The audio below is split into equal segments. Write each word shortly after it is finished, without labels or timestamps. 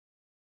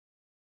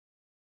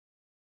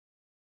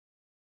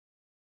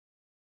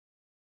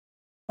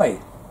Hi.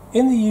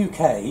 In the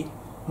UK,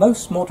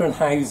 most modern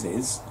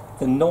houses,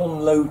 the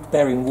non-load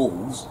bearing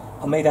walls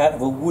are made out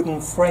of a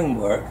wooden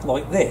framework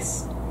like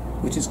this,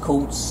 which is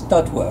called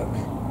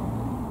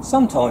Studwork.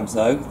 Sometimes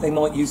though, they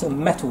might use a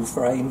metal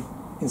frame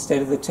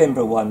instead of the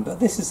timber one, but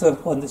this is the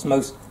one that's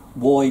most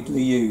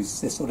widely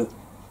used, this sort of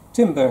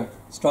timber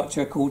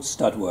structure called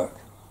Studwork.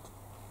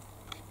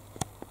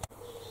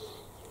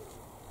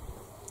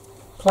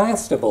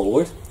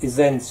 Plasterboard is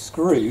then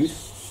screwed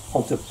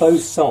onto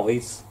both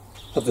sides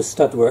of the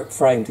Studwork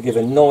frame to give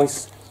a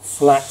nice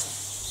flat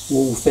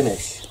wall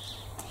finish.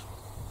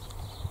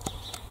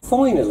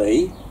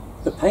 Finally,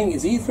 the paint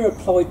is either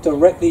applied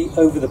directly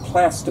over the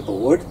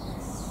plasterboard,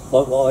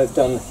 like what I've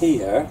done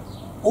here,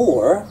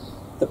 or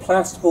the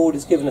plasterboard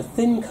is given a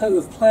thin coat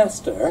of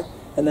plaster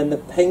and then the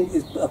paint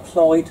is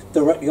applied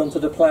directly onto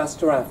the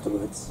plaster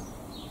afterwards.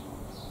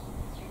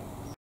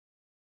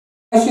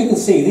 As you can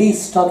see,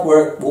 these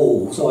Studwork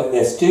walls like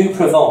this do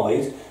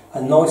provide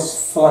a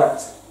nice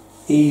flat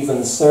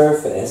even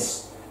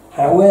surface.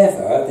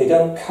 However, they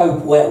don't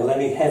cope well with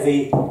any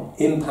heavy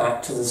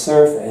impact to the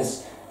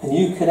surface, and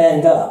you can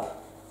end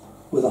up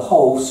with a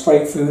hole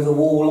straight through the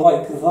wall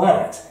like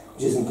that,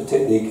 which isn't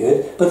particularly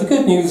good. But the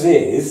good news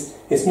is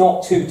it's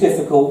not too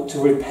difficult to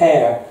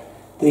repair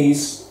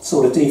these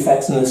sort of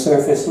defects in the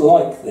surface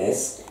like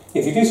this.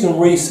 If you do some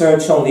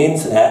research on the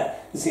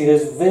internet, you see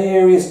there's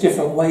various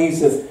different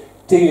ways of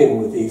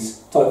dealing with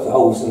these types of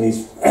holes in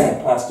these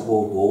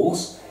plasterboard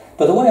walls.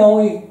 But the way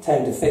I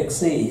tend to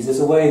fix these is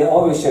a way that I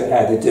was shown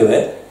how to do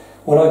it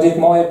when I did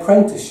my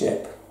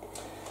apprenticeship.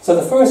 So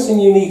the first thing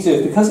you need to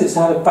do, because it's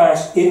had a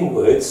bash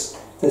inwards,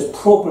 there's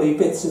probably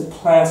bits of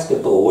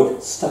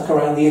plasterboard stuck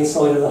around the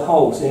inside of the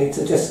hole. So you need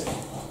to just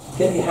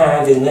get your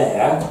hand in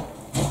there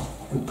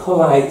and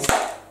pull out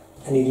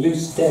any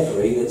loose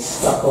debris that's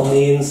stuck on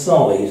the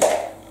inside,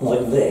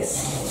 like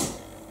this.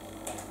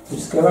 So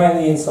just go around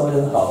the inside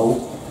of the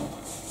hole,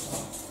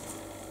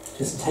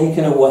 just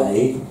taking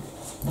away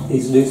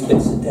these loose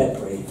bits of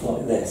debris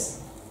like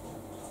this.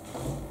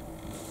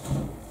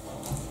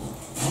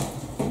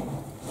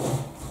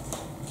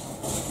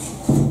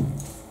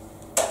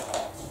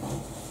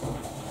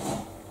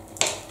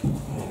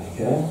 There we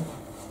go.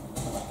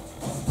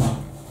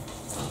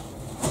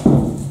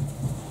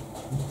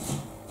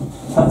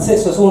 That's it,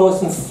 so it's all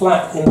nice and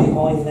flat in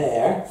behind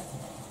there.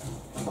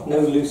 No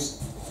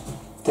loose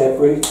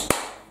debris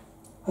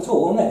at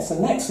all. The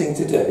next thing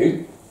to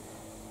do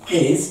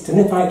is to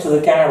nip out to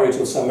the garage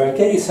or somewhere and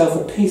get yourself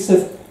a piece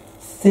of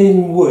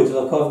thin wood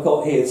like I've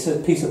got here. It's a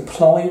piece of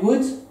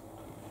plywood.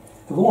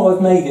 And what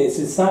I've made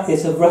is that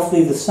it's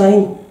roughly the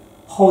same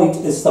height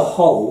as the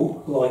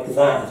hole, like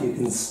that, you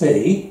can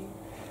see.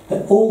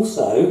 And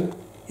also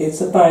it's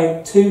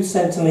about 2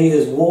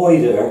 centimetres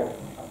wider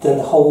than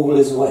the hole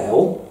as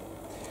well.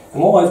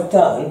 And what I've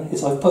done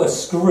is I've put a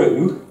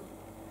screw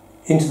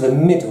into the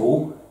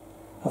middle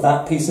of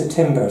that piece of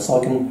timber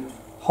so I can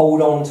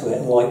hold on to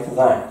it like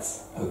that.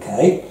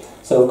 Okay,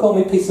 so I've got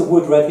my piece of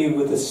wood ready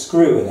with the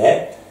screw in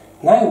it.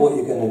 Now what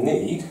you're going to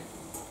need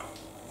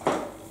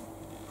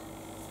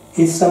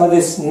is some of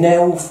this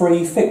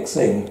nail-free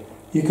fixing.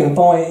 You can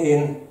buy it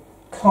in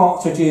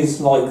cartridges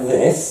like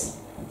this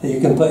that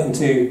you can put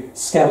into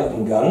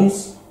skeleton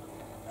guns,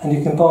 and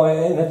you can buy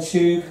it in a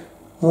tube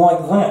like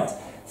that.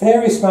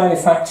 Various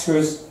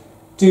manufacturers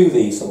do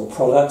these sort of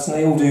products and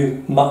they all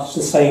do much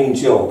the same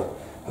job.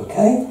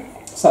 Okay,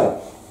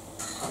 so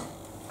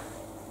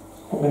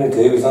what I'm going to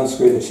do is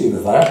unscrew the tube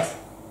of that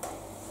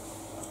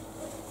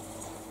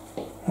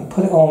and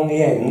put it on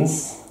the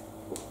ends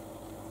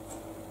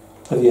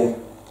of your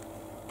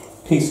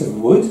piece of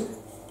wood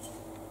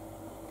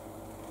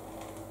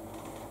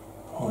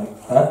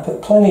like that.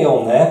 Put plenty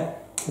on there,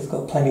 it's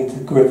got plenty to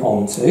grip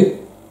onto.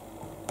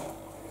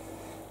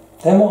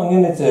 Then what I'm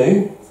going to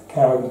do, if the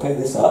camera can pick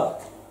this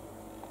up,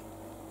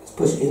 is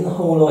push it in the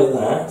hole like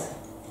that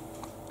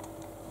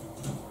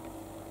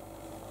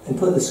and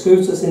put the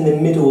screw that's in the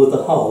middle of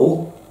the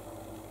hole,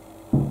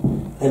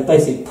 and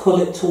basically pull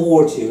it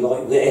towards you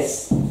like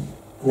this, and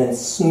then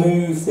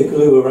smooth the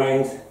glue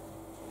around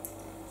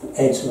the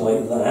edge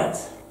like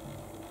that.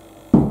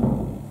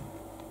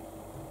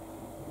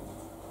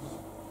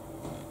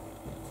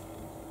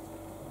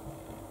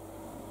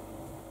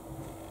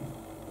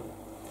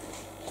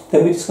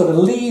 Then we just got to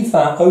leave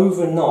that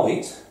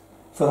overnight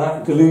for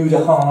that glue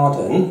to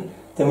harden.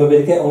 Then we'll be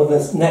able to get on with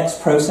this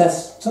next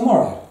process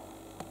tomorrow.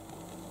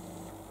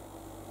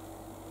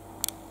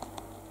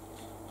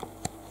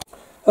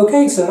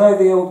 Okay, so now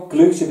the old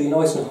glue should be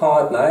nice and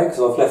hard now because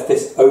I've left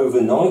this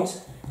overnight.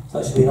 So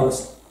that should be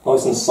nice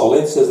and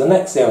solid. So the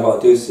next thing I've got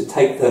to do is to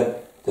take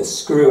the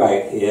screw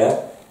out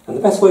here. And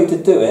the best way to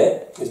do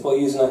it is by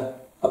using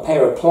a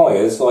pair of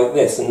pliers like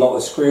this and not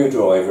a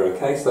screwdriver.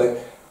 Okay,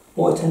 so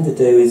what I tend to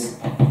do is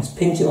just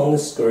pinch it on the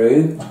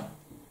screw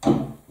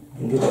and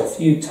give it a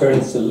few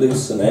turns to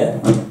loosen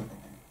it.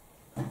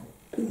 A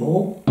bit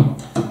more.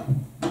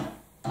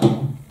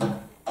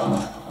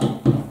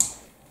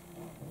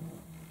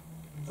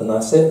 And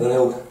that's it, then the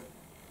old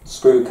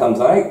screw comes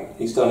out,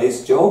 he's done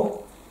his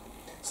job.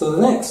 So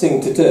the next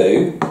thing to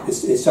do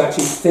is to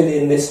actually fill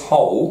in this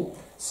hole.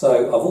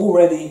 So I've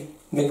already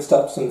mixed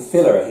up some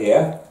filler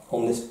here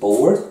on this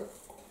board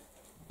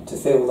to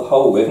fill the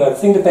hole with. Now the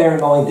thing to bear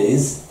in mind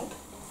is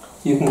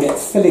you can get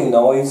filling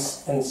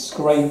knives and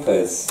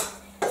scrapers.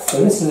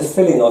 So this is a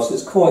filling knife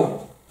that's quite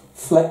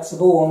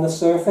flexible on the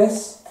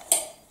surface.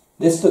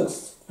 This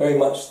looks very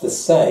much the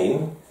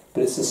same,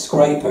 but it's a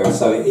scraper,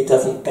 so it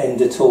doesn't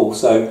bend at all.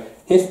 So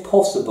if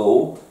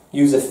possible,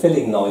 use a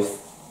filling knife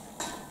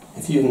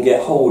if you can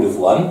get hold of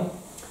one.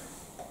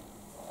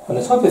 And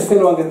the type of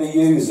filler I'm going to be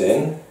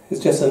using is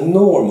just a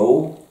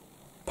normal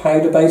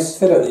powder-based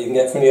filler that you can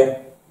get from your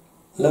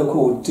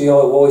local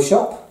DIY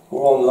shop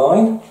or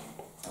online.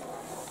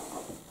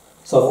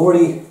 So I've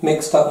already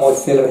mixed up my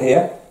filler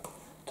here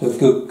to a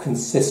good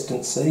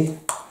consistency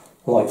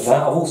like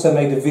that. I've also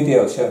made a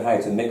video showing how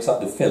to mix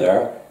up the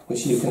filler,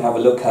 which you can have a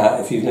look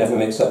at if you've never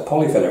mixed up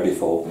polyfiller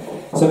before.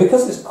 So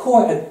because it's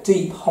quite a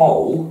deep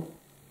hole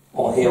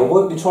on here, I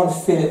won't be trying to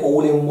fill it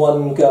all in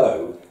one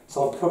go.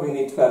 So I'll probably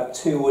need about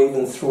 2 or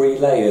even 3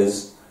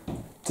 layers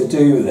to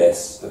do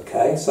this.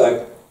 Okay,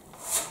 so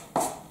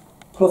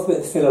pull off a bit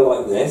of filler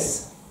like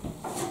this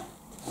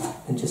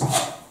and just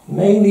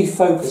mainly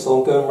focus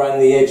on going around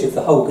the edge of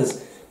the hole,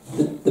 because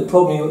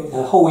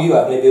the hole you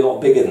have may be a lot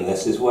bigger than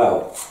this as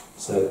well.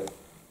 So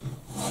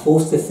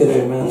force the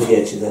filler around the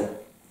edge of the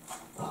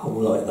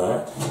hole like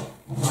that.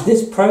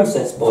 This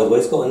process, by the way,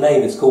 it's got a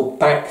name. It's called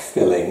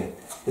backfilling,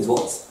 is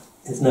what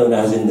is known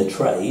as in the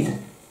trade.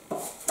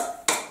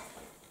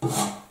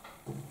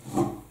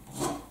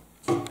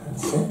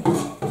 That's it.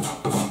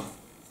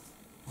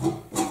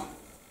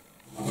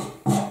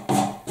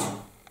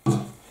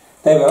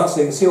 There we are. So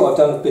you can see what I've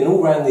done. I've been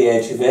all around the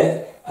edge of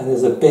it, and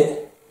there's a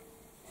bit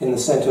in the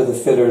centre of the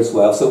filler as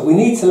well. So we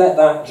need to let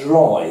that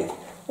dry.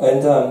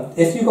 And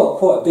if you've got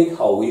quite a big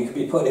hole, you could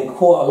be putting in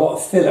quite a lot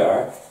of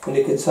filler, and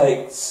it could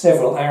take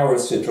several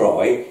hours to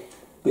dry,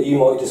 but you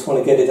might just want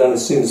to get it done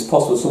as soon as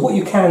possible. So what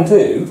you can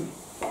do,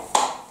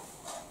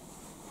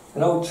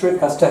 an old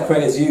trick us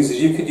decorators use,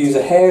 is you could use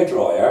a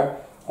hairdryer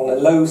on a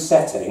low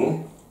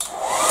setting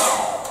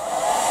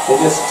and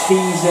just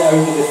tease it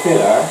over the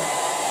filler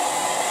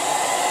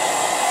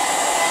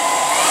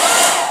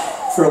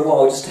for a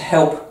while, just to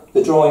help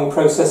the drying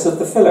process of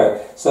the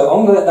filler. So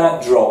I'm going to let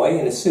that dry,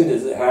 and as soon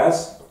as it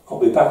has, I'll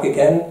be back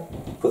again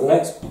for the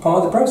next part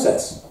of the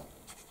process.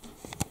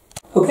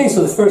 Okay,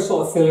 so the first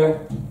sort of filler,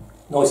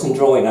 nice and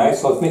dry now,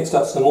 so I've mixed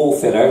up some more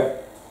filler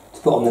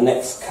to put on the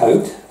next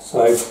coat.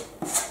 So,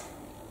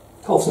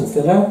 cut off some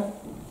filler.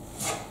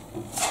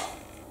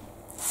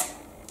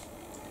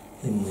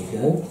 In we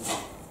go.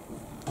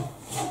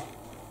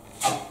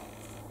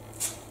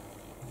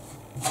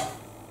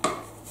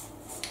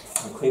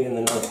 I'm cleaning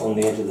the knife on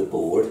the edge of the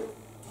board.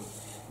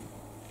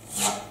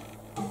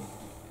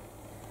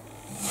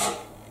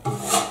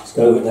 Let's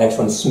go over it now,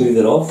 try and smooth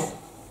it off.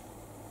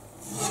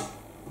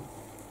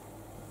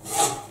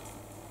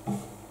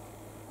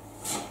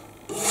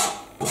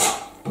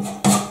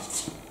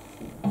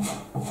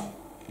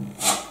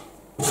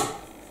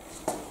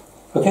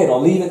 Okay, and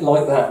I'll leave it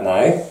like that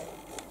now,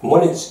 and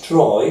when it's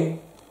dry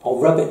I'll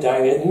rub it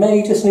down. It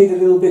may just need a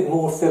little bit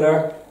more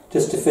filler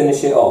just to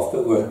finish it off,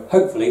 but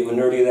hopefully we're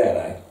nearly there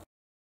now.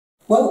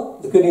 Well,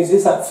 the good news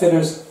is that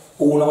filler's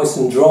all nice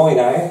and dry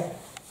now,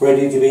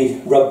 ready to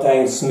be rubbed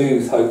down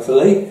smooth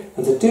hopefully,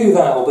 and to do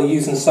that I'll be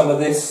using some of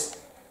this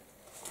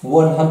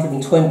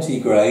 120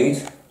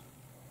 grade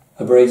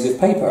abrasive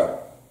paper.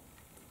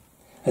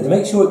 And to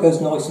make sure it goes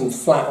nice and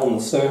flat on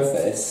the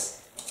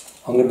surface,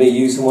 I'm going to be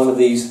using one of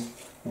these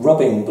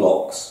rubbing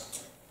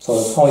blocks. So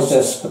I'll tie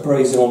the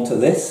abrasive onto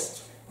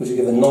this, which will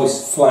give a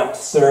nice flat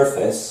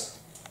surface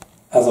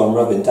as I'm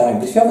rubbing down.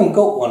 But if you haven't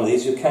got one of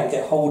these, you can't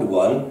get hold of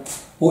one,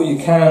 what you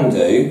can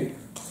do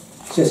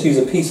is just use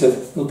a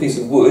little piece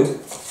of wood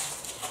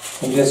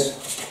and just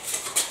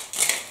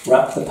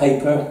wrap the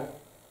paper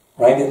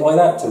around it like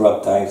that to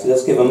rub down. So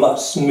just give a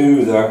much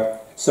smoother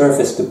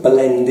surface to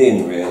blend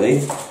in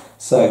really.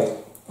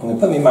 So I'm going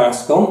to put my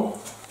mask on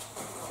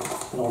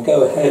and I'll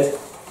go ahead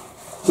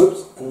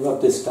and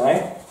rub this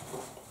down.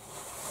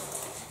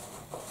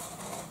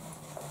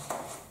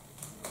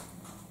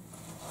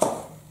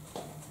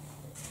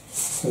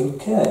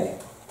 Okay,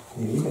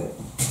 here we go.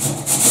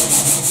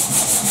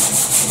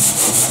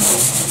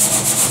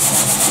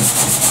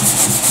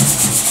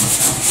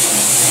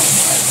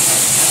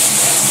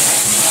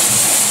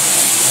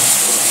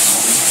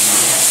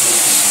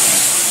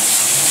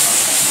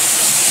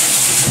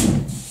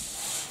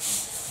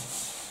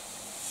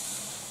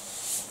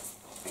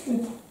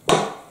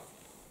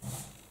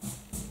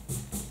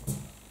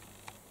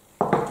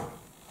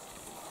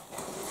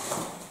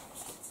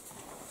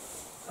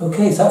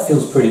 Okay, so that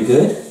feels pretty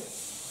good.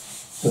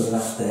 So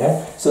that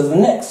there. So the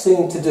next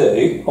thing to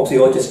do,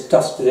 obviously I just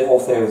dusted it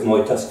off there with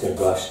my dusting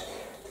brush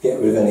to get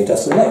rid of any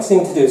dust. So the next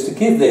thing to do is to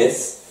give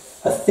this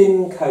a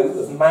thin coat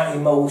of matte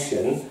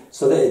emulsion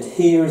so that it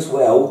adheres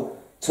well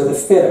to the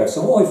filler.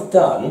 So what I've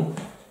done,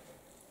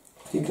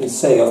 if you can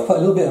see, I've put a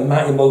little bit of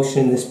matte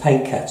emulsion in this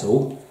paint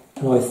kettle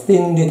and I've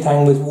thinned it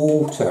down with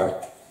water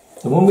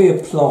And when we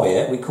apply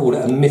it, we call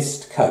it a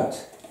mist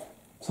coat.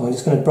 So I'm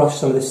just going to brush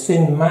some of this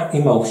thin matte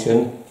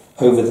emulsion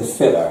over the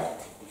filler.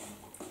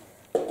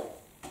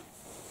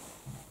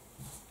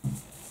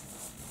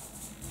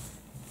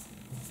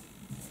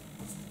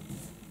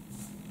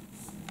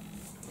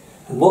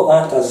 And what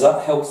that does,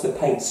 that helps the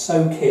paint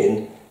soak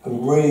in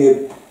and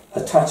really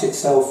attach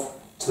itself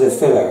to the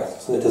filler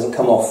so it doesn't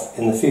come off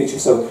in the future.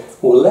 So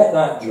we'll let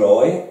that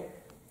dry and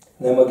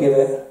then we'll give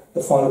it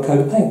the final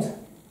coat of paint.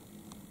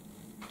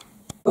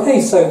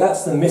 Okay, so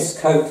that's the mist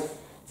coat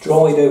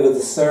dried over the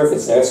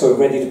surface there, so we're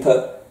ready to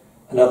put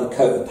another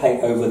coat of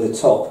paint over the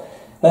top.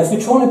 Now if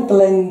you're trying to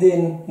blend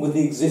in with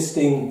the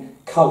existing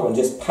colour and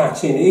just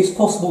patch in, it is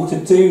possible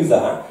to do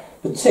that,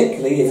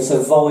 particularly if it's a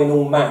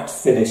vinyl matte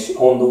finish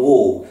on the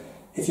wall.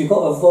 If you've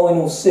got a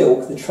vinyl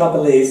silk, the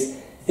trouble is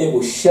it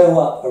will show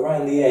up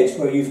around the edge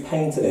where you've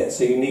painted it,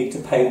 so you need to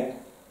paint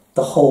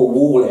the whole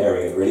wall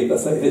area really.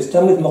 But if it's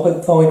done with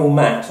vinyl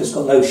matte, it's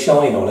got no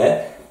shine on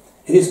it,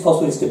 it is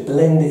possible just to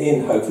blend it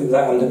in, hopefully,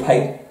 without having to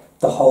paint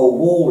the whole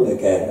wall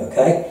again,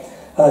 okay?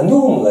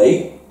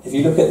 Normally, if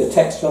you look at the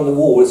texture on the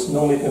wall, it's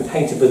normally been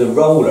painted with a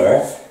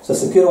roller, so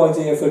it's a good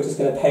idea if we're just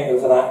going to paint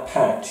over that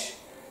patch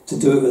to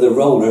do it with a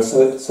roller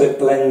so it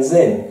blends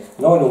in.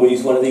 And I normally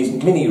use one of these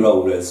mini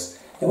rollers.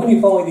 And when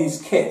you buy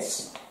these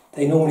kits,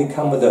 they normally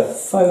come with a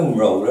foam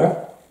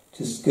roller,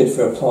 which is good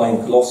for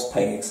applying gloss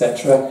paint,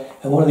 etc.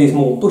 And one of these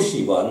more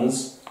bushy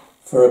ones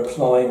for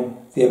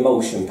applying the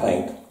emulsion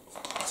paint.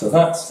 So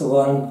that's the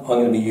one I'm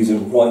going to be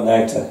using right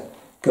now to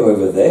go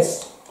over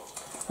this.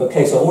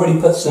 Okay, so I've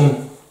already put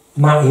some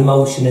matte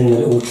emulsion in the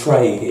little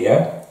tray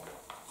here.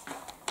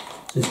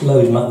 Just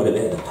load them up with a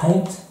bit of the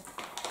paint.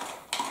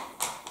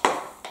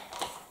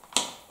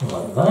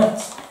 Like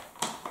that.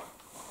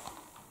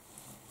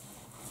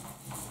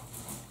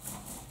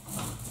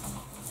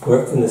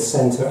 Work from the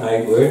centre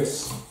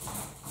outwards.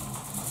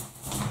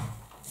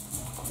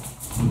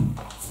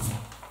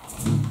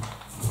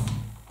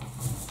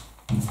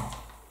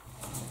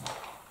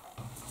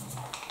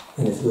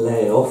 And just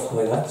lay it off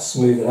like that to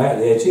smooth it out of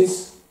the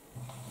edges.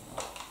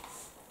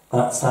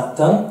 That's that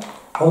done.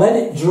 I'll let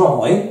it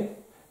dry,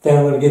 then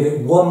I'm going to give it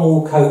one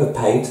more coat of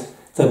paint,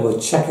 then we'll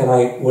check it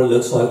out what it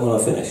looks like when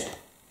I've finished.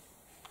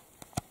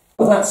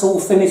 Well, that's all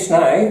finished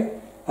now.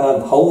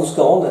 Hole's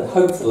gone, and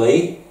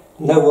hopefully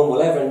no one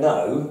will ever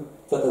know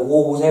that the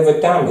wall was ever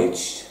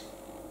damaged,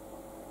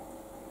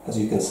 as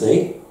you can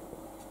see.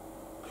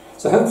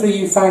 So hopefully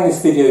you found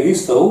this video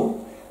useful,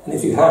 and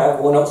if you have,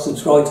 why not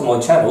subscribe to my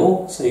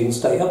channel so you can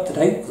stay up to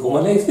date with all my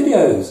latest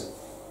videos.